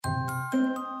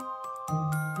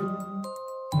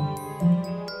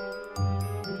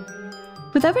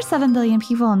With over 7 billion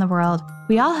people in the world,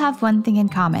 we all have one thing in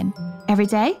common. Every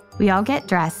day, we all get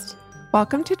dressed.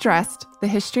 Welcome to Dressed, the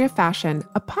History of Fashion,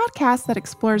 a podcast that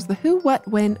explores the who, what,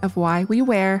 when of why we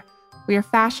wear. We are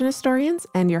fashion historians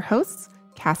and your hosts,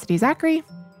 Cassidy Zachary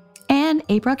and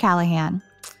April Callahan.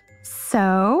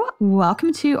 So,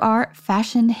 welcome to our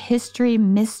Fashion History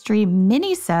Mystery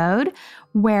Minisode,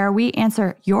 where we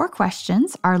answer your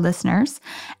questions, our listeners.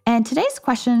 And today's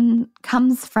question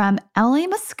comes from Ellie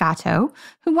Moscato,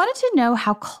 who wanted to know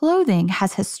how clothing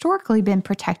has historically been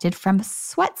protected from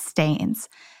sweat stains.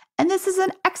 And this is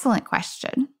an excellent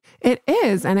question. It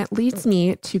is, and it leads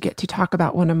me to get to talk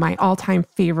about one of my all-time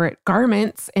favorite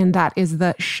garments, and that is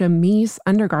the chemise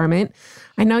undergarment.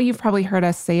 I know you've probably heard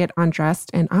us say it on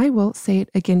Dressed, and I will say it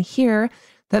again here,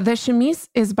 that the chemise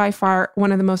is by far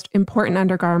one of the most important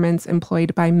undergarments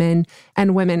employed by men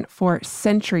and women for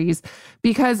centuries.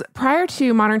 Because prior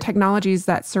to modern technologies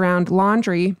that surround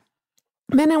laundry,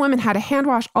 men and women had to hand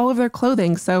wash all of their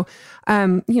clothing. So,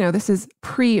 this is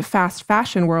pre-fast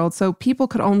fashion world. So people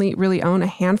could only really own a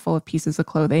handful of pieces of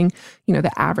clothing.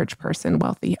 The average person,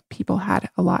 wealthy people had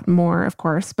a lot more, of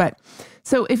course. But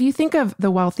so if you think of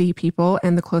the wealthy people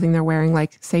and the clothing they're wearing,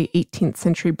 like say 18th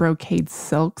century brocade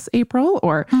silks, April,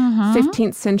 or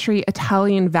 15th century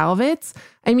Italian velvets,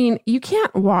 I mean, you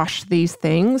can't wash these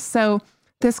things. So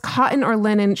this cotton or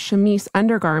linen chemise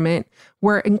undergarment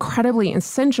were incredibly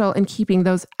essential in keeping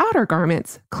those outer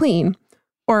garments clean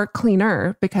or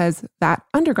cleaner, because that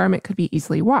undergarment could be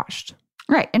easily washed.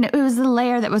 Right. And it was the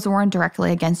layer that was worn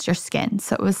directly against your skin.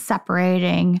 So it was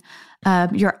separating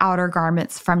your outer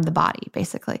garments from the body,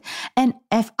 basically. And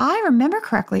if I remember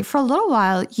correctly, for a little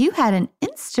while, you had an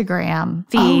Instagram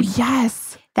feed. Oh,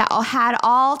 yes. That had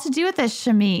all to do with this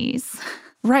chemise.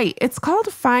 Right. It's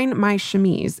called Find My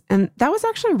Chemise. And that was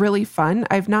actually really fun.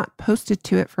 I've not posted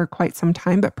to it for quite some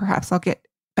time, but perhaps I'll get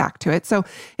back to it. So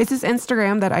it's this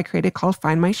Instagram that I created called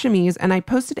Find My Chemise. And I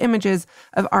posted images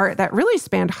of art that really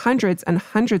spanned hundreds and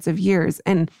hundreds of years.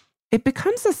 And it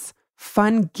becomes this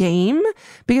fun game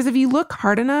because if you look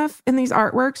hard enough in these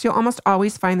artworks, you'll almost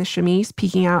always find the chemise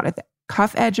peeking out at the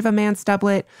cuff edge of a man's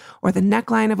doublet or the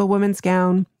neckline of a woman's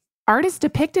gown. Artists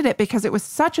depicted it because it was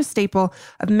such a staple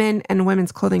of men and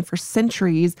women's clothing for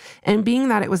centuries. And being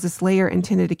that it was this layer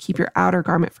intended to keep your outer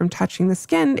garment from touching the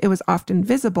skin, it was often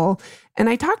visible. And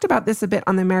I talked about this a bit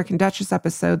on the American Duchess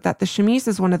episode, that the chemise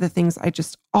is one of the things I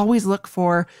just always look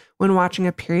for when watching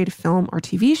a period film or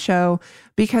TV show,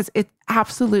 because it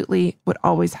absolutely would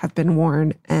always have been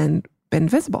worn and been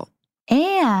visible.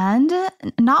 And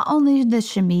not only the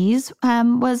chemise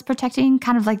was protecting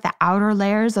kind of like the outer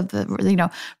layers of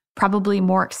the, probably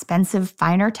more expensive,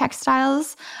 finer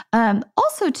textiles.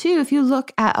 Also, too, if you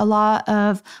look at a lot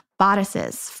of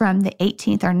bodices from the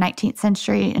 18th or 19th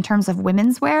century in terms of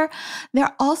women's wear,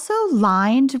 they're also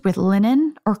lined with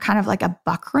linen or kind of like a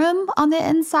buckram on the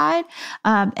inside.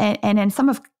 And in some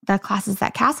of the classes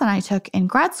that Cass and I took in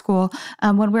grad school,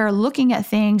 when we were looking at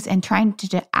things and trying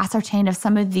to ascertain if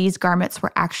some of these garments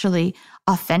were actually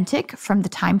authentic from the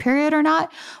time period or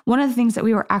not, one of the things that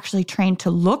we were actually trained to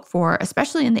look for,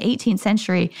 especially in the 18th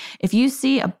century, if you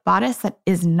see a bodice that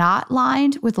is not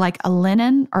lined with like a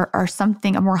linen or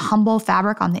something, a more humble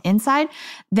fabric on the inside,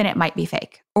 then it might be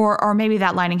fake. Or maybe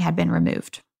that lining had been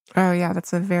removed. Oh, yeah,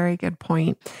 that's a very good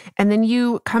point. And then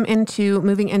you come into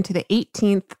moving into the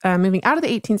 18th, moving out of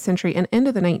the 18th century and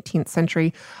into the 19th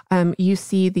century, you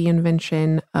see the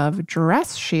invention of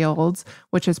dress shields,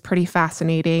 which is pretty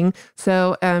fascinating.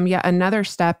 So, another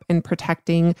step in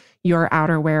protecting your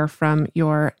outerwear from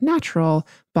your natural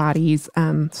body's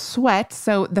sweat.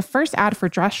 So the first ad for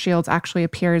dress shields actually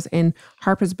appears in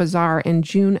Harper's Bazaar in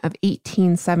June of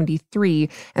 1873.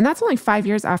 And that's only 5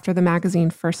 years after the magazine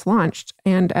first launched.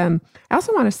 And I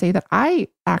also want to say that I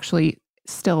actually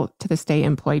still to this day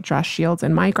employ dress shields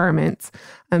in my garments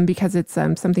because it's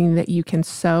something that you can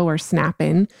sew or snap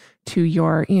in to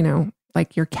your,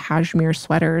 like your cashmere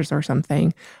sweaters or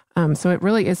something. So it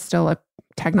really is still a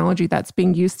technology that's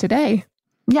being used today.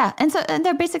 Yeah. And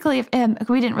they're basically,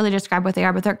 we didn't really describe what they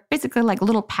are, but they're basically like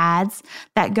little pads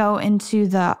that go into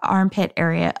the armpit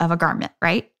area of a garment,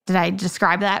 right? Did I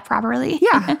describe that properly?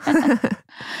 Yeah.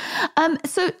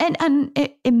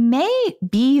 It may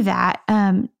be that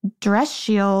dress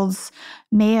shields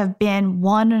may have been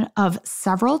one of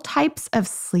several types of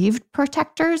sleeve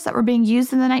protectors that were being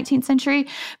used in the 19th century.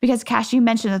 Because, Cash, you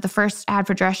mentioned that the first ad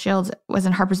for dress shields was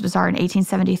in Harper's Bazaar in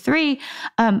 1873.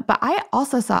 But I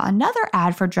also saw another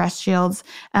ad for dress shields.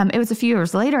 It was a few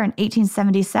years later in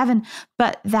 1877.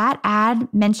 But that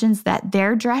ad mentions that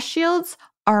their dress shields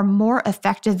are more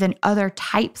effective than other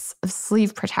types of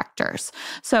sleeve protectors.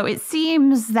 So it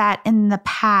seems that in the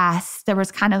past, there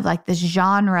was kind of like this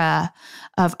genre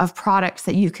of products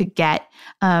that you could get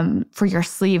for your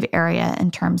sleeve area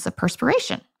in terms of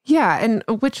perspiration. Yeah, and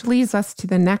which leads us to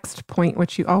the next point,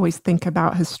 which you always think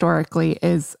about historically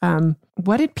is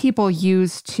what did people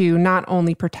use to not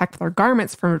only protect their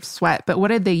garments from sweat, but what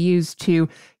did they use to,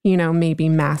 maybe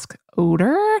mask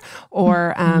odor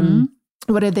or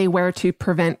what did they wear to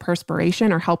prevent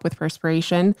perspiration or help with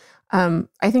perspiration?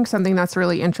 I think something that's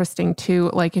really interesting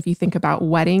too, like if you think about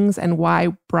weddings and why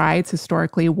brides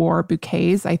historically wore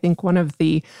bouquets, I think one of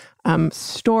the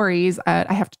stories,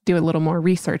 I have to do a little more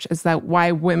research, is that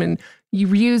why women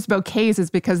use bouquets is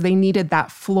because they needed that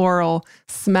floral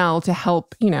smell to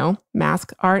help,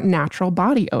 mask our natural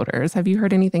body odors. Have you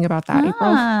heard anything about that,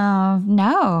 April?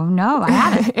 No, I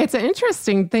haven't. It's an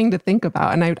interesting thing to think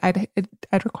about, and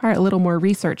I'd require a little more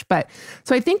research. But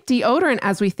so I think deodorant,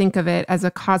 as we think of it as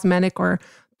a cosmetic or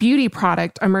beauty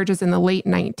product, emerges in the late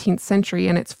 19th century,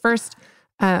 and its first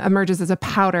emerges as a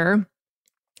powder.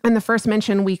 And the first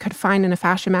mention we could find in a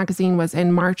fashion magazine was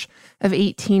in March of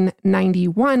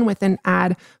 1891 with an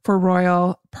ad for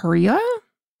Royal Perea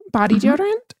body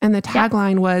deodorant. And the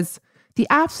tagline was, "The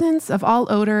absence of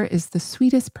all odor is the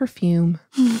sweetest perfume."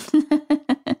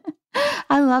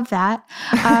 I love that.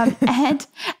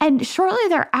 And shortly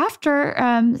thereafter,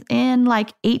 in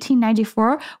like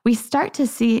 1894, we start to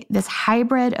see this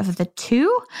hybrid of the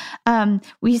two.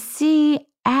 We see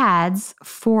ads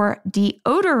for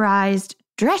deodorized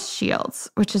dress shields,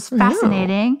 which is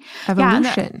fascinating.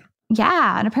 Evolution.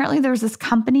 And apparently there was this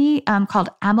company called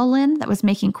Amelin that was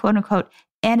making quote unquote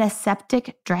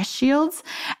antiseptic dress shields.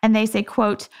 And they say,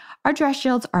 quote, "Our dress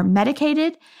shields are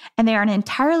medicated and they are an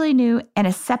entirely new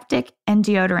antiseptic and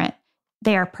deodorant.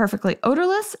 They are perfectly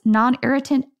odorless,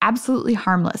 non-irritant, absolutely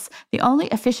harmless. The only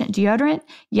efficient deodorant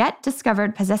yet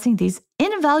discovered possessing these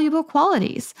invaluable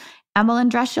qualities. Amelin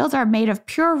dress shields are made of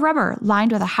pure rubber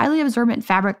lined with a highly absorbent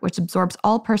fabric which absorbs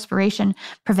all perspiration,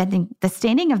 preventing the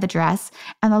staining of the dress,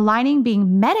 and the lining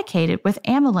being medicated with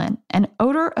Amelin. An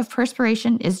odor of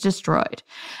perspiration is destroyed."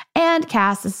 And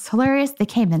Cass, this is hilarious. They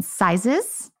came in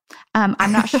sizes. I'm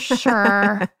not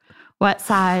sure what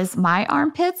size my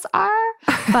armpits are,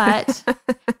 but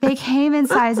they came in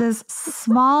sizes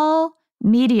small,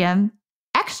 medium,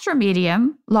 extra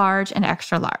medium, large, and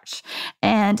extra large.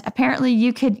 And apparently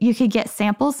you could get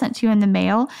samples sent to you in the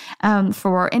mail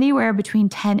for anywhere between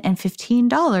 $10 and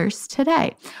 $15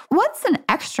 today. What's an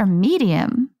extra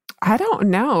medium? I don't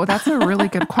know. That's a really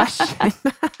good question.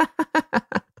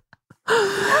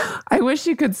 I wish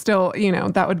you could still,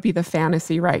 that would be the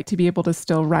fantasy, right? To be able to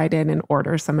still write in and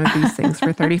order some of these things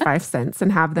for 35 cents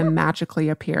and have them magically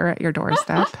appear at your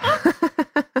doorstep.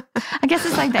 I guess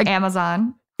it's like the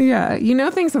Amazon. Yeah.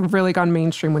 Things have really gone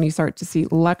mainstream when you start to see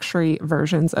luxury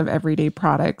versions of everyday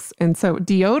products. And so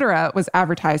Deodora was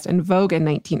advertised in Vogue in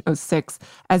 1906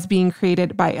 as being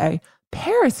created by a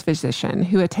Paris physician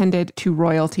who attended to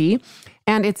royalty.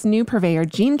 And its new purveyor,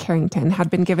 Jean Carrington, had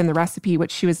been given the recipe,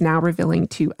 which she was now revealing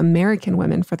to American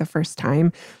women for the first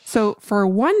time. So for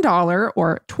 $1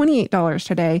 or $28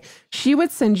 today, she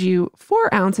would send you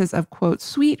 4 ounces of, quote,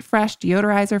 sweet, fresh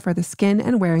deodorizer for the skin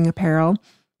and wearing apparel,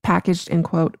 packaged in,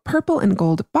 quote, purple and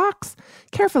gold box,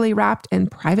 carefully wrapped and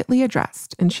privately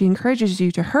addressed. And she encourages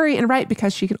you to hurry and write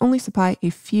because she can only supply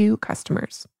a few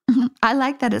customers. I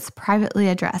like that it's privately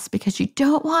addressed because you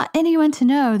don't want anyone to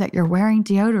know that you're wearing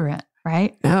deodorant,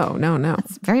 right? No.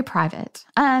 It's very private.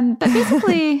 But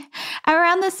basically,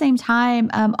 around the same time,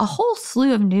 a whole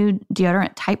slew of new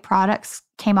deodorant type products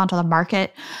came onto the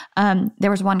market.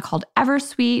 There was one called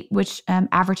Eversweet, which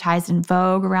advertised in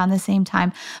Vogue around the same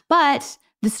time. But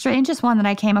the strangest one that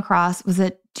I came across was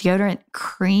a deodorant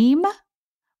cream,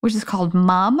 which is called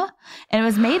Mum. And it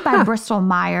was made by Bristol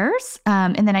Myers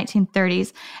in the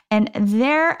 1930s. And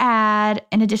their ad,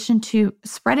 in addition to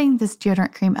spreading this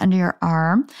deodorant cream under your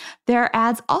arm, their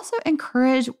ads also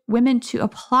encourage women to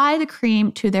apply the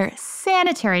cream to their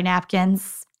sanitary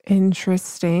napkins.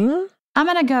 Interesting. I'm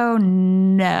going to go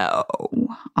no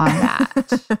on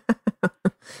that.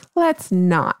 Let's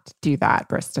not do that,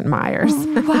 Bristol Myers.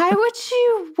 Why would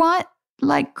you want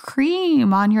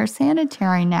cream on your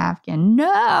sanitary napkin?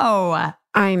 No.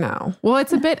 I know. Well,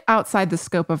 it's a bit outside the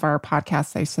scope of our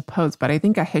podcast, I suppose, but I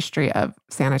think a history of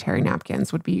sanitary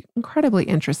napkins would be incredibly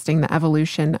interesting. The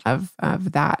evolution of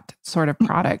that sort of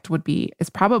product is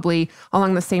probably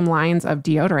along the same lines of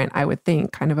deodorant, I would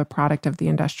think, kind of a product of the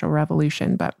Industrial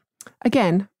Revolution. But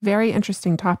again, very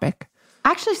interesting topic.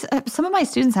 Actually, some of my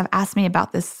students have asked me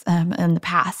about this in the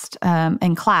past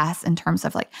in class in terms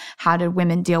of like, how did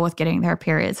women deal with getting their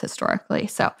periods historically?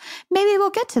 So maybe we'll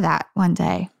get to that one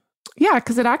day. Yeah,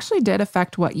 because it actually did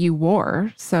affect what you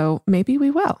wore. So maybe we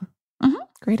will. Mm-hmm.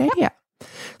 Great idea.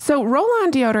 So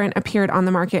roll-on deodorant appeared on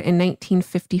the market in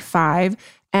 1955,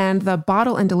 and the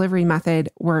bottle and delivery method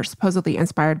were supposedly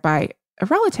inspired by a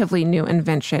relatively new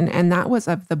invention, and that was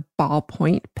of the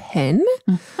ballpoint pen.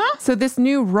 Mm-hmm. So this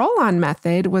new roll-on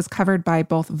method was covered by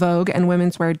both Vogue and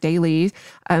Women's Wear Daily.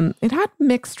 It had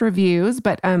mixed reviews,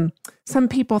 but some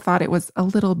people thought it was a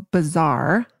little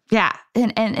bizarre. Yeah.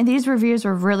 And these reviews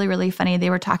were really, really funny. They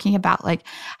were talking about like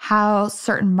how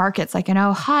certain markets like in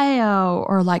Ohio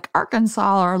or like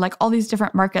Arkansas or like all these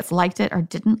different markets liked it or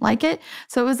didn't like it.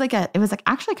 So it was like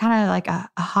actually kind of like a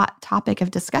hot topic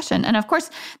of discussion. And of course,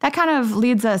 that kind of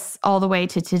leads us all the way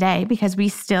to today because we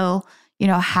still,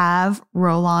 have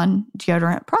roll-on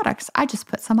deodorant products. I just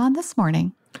put some on this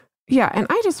morning. Yeah. And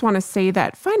I just want to say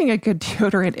that finding a good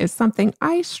deodorant is something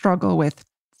I struggle with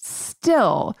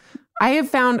still. I have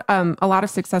found a lot of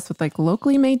success with like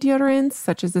locally made deodorants,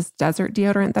 such as this desert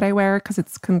deodorant that I wear because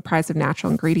it's comprised of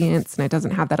natural ingredients and it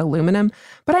doesn't have that aluminum.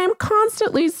 But I am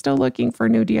constantly still looking for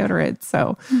new deodorant.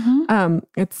 So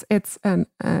it's an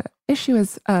issue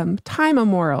is time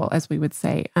immemorial, as we would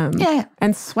say.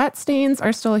 And sweat stains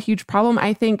are still a huge problem.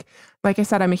 I think, like I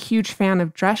said, I'm a huge fan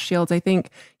of dress shields. I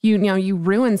think you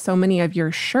ruin so many of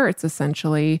your shirts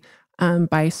essentially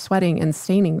by sweating and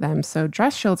staining them. So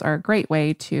dress shields are a great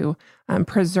way to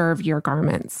preserve your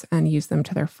garments and use them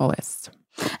to their fullest.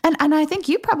 And I think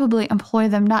you probably employ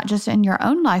them not just in your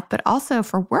own life, but also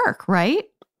for work, right?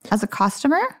 As a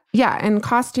costumer? Yeah, in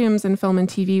costumes and film and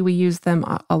TV, we use them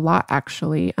a lot,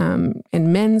 actually. In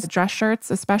men's dress shirts,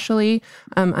 especially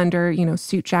under,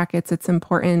 suit jackets, it's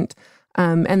important.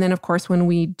 And then, of course, when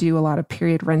we do a lot of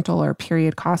period rental or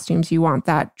period costumes, you want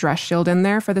that dress shield in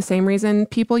there for the same reason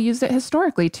people used it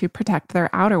historically, to protect their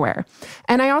outerwear.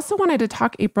 And I also wanted to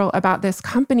talk, April, about this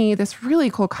company, this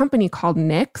really cool company called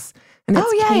Knix. And it's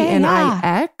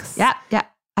Knix. Yeah.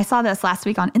 I saw this last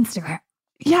week on Instagram.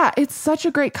 Yeah, it's such a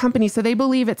great company. So they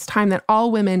believe it's time that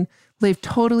all women live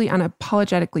totally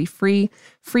unapologetically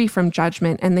free from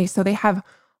judgment. And they have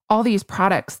all these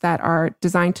products that are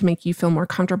designed to make you feel more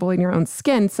comfortable in your own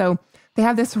skin. So they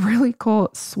have this really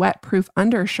cool sweat-proof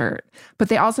undershirt, but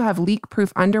they also have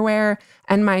leak-proof underwear.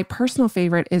 And my personal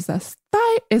favorite is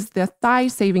the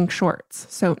thigh-saving shorts.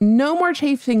 So no more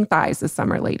chafing thighs this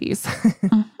summer, ladies.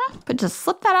 But just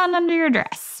slip that on under your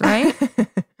dress, right?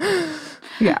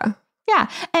 Yeah. Yeah.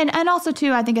 And also,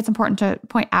 too, I think it's important to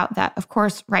point out that, of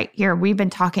course, right here, we've been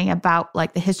talking about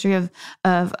like the history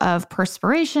of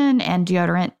perspiration and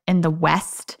deodorant in the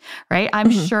West, right? I'm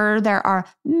sure there are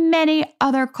many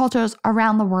other cultures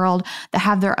around the world that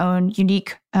have their own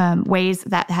unique ways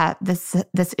that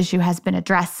this issue has been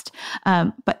addressed.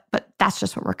 But that's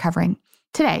just what we're covering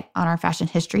today on our Fashion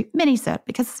History mini-sode,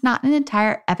 because it's not an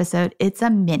entire episode, it's a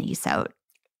mini-sode.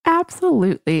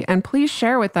 Absolutely. And please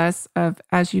share with us,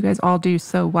 as you guys all do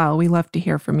so well. We love to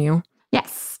hear from you.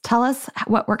 Yes. Tell us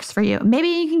what works for you. Maybe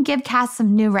you can give Cass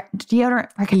some new deodorant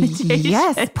recommendations.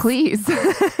 Yes, please.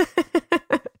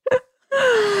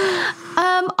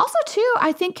 Also, too,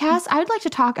 I think, Cass, I would like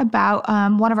to talk about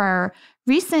one of our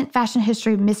recent Fashion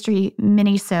History Mystery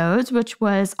mini-sodes, which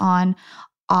was on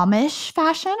Amish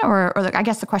fashion, or I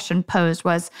guess the question posed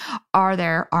was, are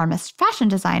there Amish fashion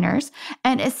designers?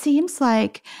 And it seems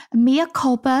like mea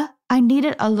culpa, I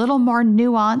needed a little more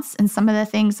nuance in some of the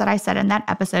things that I said in that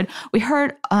episode. We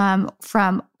heard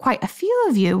from quite a few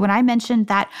of you when I mentioned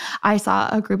that I saw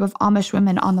a group of Amish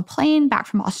women on the plane back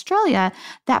from Australia,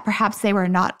 that perhaps they were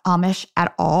not Amish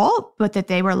at all, but that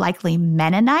they were likely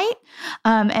Mennonite.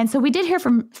 And so we did hear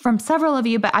from several of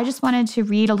you, but I just wanted to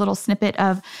read a little snippet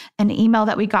of an email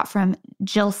that we got from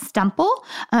Jill Stemple,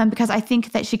 because I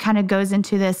think that she kind of goes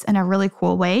into this in a really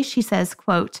cool way. She says,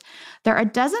 quote, "There are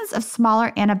dozens of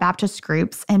smaller Anabaptist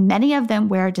groups, and many of them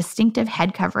wear distinctive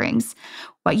head coverings.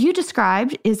 What you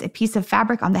described is a piece of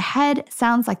fabric on the head,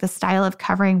 sounds like the style of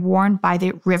covering worn by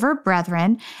the River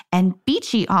Brethren and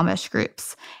Beachy Amish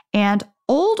groups. And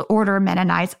Old Order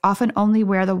Mennonites often only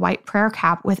wear the white prayer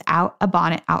cap without a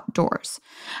bonnet outdoors."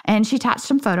 And she attached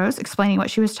some photos explaining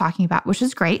what she was talking about, which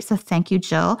is great. So thank you,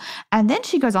 Jill. And then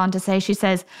she goes on to say, she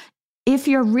says, "If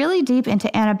you're really deep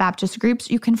into Anabaptist groups,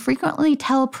 you can frequently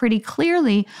tell pretty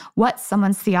clearly what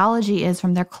someone's theology is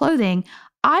from their clothing.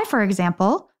 I, for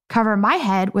example, cover my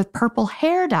head with purple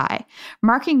hair dye,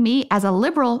 marking me as a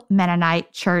liberal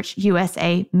Mennonite Church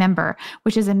USA member,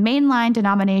 which is a mainline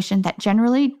denomination that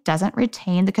generally doesn't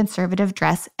retain the conservative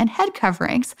dress and head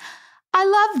coverings." I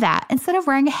love that. Instead of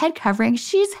wearing a head covering,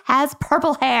 she has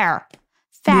purple hair.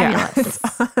 Fabulous.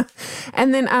 Yeah.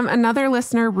 And then another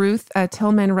listener, Ruth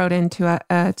Tillman, wrote into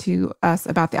to us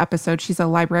about the episode. She's a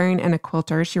librarian and a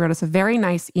quilter. She wrote us a very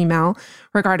nice email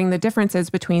regarding the differences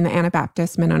between the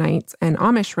Anabaptist, Mennonites, and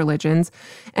Amish religions,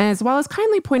 as well as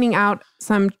kindly pointing out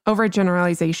some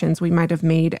overgeneralizations we might have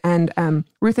made. And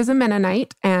Ruth is a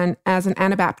Mennonite, and as an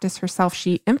Anabaptist herself,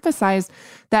 she emphasized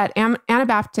that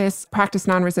Anabaptists practice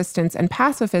non-resistance and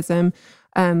pacifism,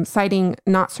 citing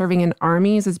not serving in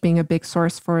armies as being a big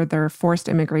source for their forced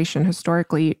immigration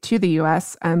historically to the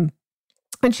U.S. And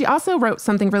she also wrote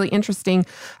something really interesting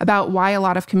about why a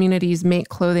lot of communities make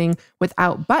clothing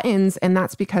without buttons, and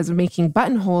that's because making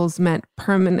buttonholes meant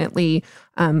permanently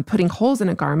putting holes in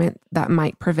a garment that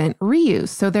might prevent reuse.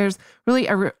 So there's really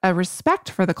a respect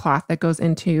for the cloth that goes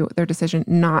into their decision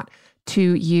not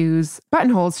to use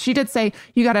buttonholes. She did say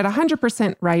you got it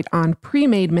 100% right on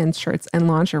pre-made men's shirts and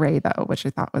lingerie, though, which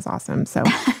I thought was awesome. So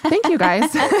thank you guys.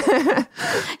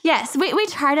 Yes, we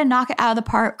try to knock it out of the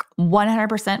park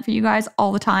 100% for you guys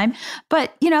all the time.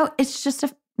 But, it's just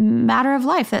a matter of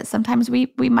life that sometimes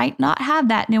we might not have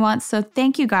that nuance. So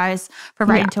thank you guys for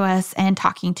writing to us and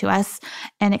talking to us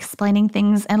and explaining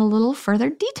things in a little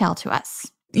further detail to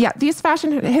us. Yeah, these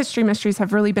fashion history mysteries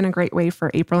have really been a great way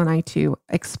for April and I to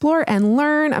explore and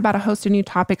learn about a host of new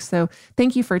topics. So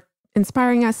thank you for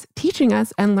inspiring us, teaching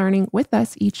us, and learning with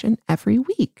us each and every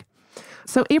week.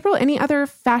 So April, any other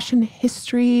fashion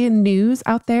history news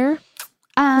out there?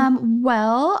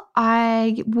 Well,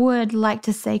 I would like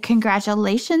to say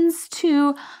congratulations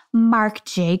to Marc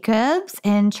Jacobs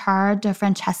and Char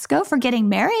DeFrancesco for getting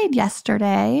married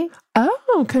yesterday.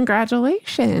 Oh,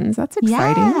 congratulations. That's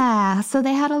exciting. Yeah. So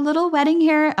they had a little wedding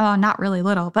here. Oh, not really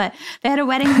little, but they had a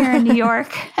wedding here in New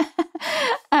York,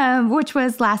 which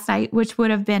was last night, which would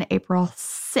have been April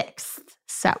 6th.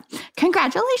 So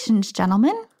congratulations,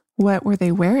 gentlemen. What were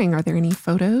they wearing? Are there any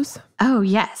photos? Oh,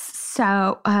 yes.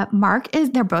 So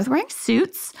they're both wearing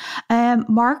suits.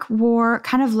 Marc wore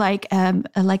kind of like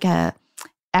a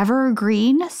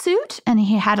evergreen suit, and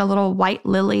he had a little white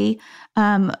lily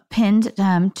pinned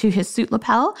to his suit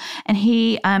lapel. And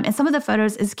he, in some of the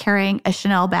photos, is carrying a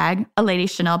Chanel bag, a lady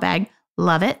Chanel bag.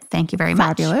 Love it. Thank you very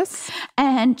much. Fabulous.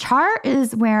 And Char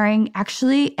is wearing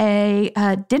actually a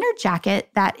dinner jacket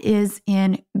that is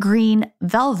in green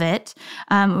velvet,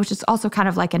 which is also kind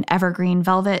of like an evergreen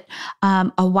velvet,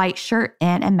 a white shirt,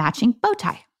 and a matching bow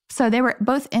tie. So they were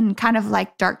both in kind of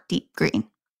like dark, deep green.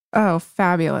 Oh,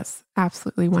 fabulous.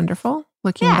 Absolutely wonderful.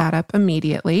 Looking that up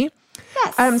immediately.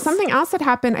 Yes. Something else that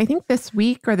happened, I think this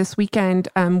week or this weekend,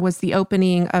 was the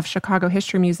opening of Chicago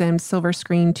History Museum's Silver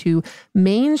Screen to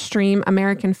Mainstream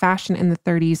American Fashion in the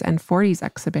 30s and 40s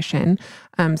exhibition.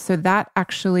 So that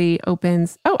actually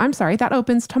opens, that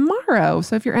opens tomorrow.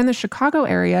 So if you're in the Chicago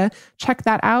area, check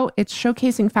that out. It's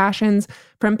showcasing fashions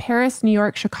from Paris, New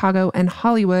York, Chicago, and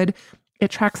Hollywood. It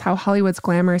tracks how Hollywood's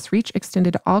glamorous reach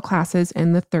extended to all classes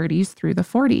in the 30s through the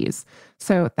 40s.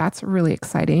 So that's really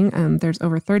exciting. There's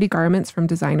over 30 garments from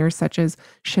designers such as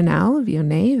Chanel,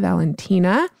 Vionnet,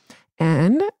 Valentina,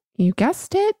 and you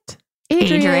guessed it,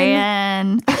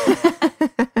 Adrienne.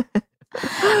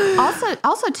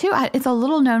 Also, too, it's a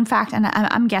little known fact, and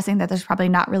I'm guessing that there's probably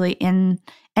not really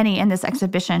any in this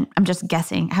exhibition. I'm just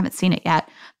guessing. I haven't seen it yet.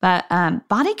 But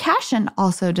Bonnie Cashin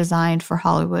also designed for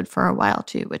Hollywood for a while,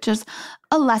 too, which is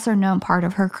a lesser known part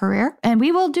of her career. And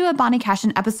we will do a Bonnie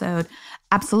Cashin episode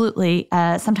absolutely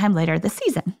sometime later this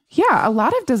season. Yeah, a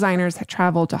lot of designers had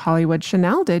traveled to Hollywood.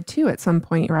 Chanel did, too, at some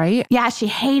point, right? Yeah, she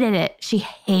hated it.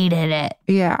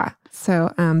 Yeah.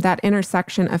 So that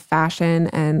intersection of fashion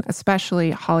and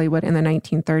especially Hollywood in the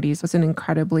 1930s was an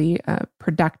incredibly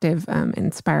productive,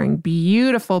 inspiring,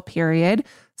 beautiful period.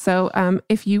 So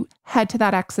if you head to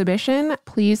that exhibition,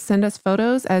 please send us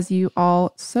photos as you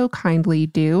all so kindly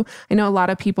do. I know a lot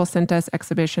of people sent us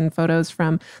exhibition photos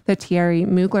from the Thierry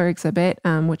Mugler exhibit,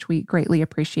 which we greatly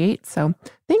appreciate. So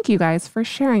thank you guys for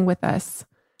sharing with us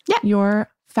your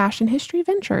fashion history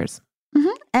ventures. Mm-hmm.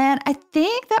 And I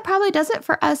think that probably does it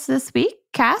for us this week.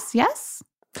 Cass, yes?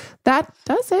 That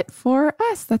does it for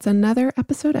us. That's another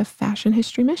episode of Fashion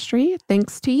History Mystery.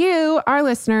 Thanks to you, our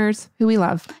listeners, who we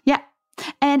love. Yeah.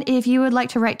 And if you would like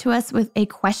to write to us with a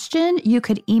question, you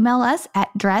could email us at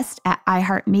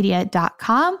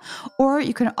dressed@iheartmedia.com, or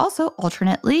you can also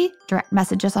alternately direct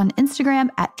message us on Instagram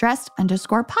at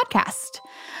dressed_podcast.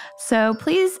 So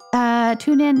please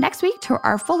tune in next week to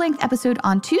our full-length episode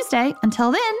on Tuesday.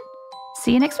 Until then,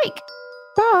 see you next week.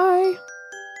 Bye.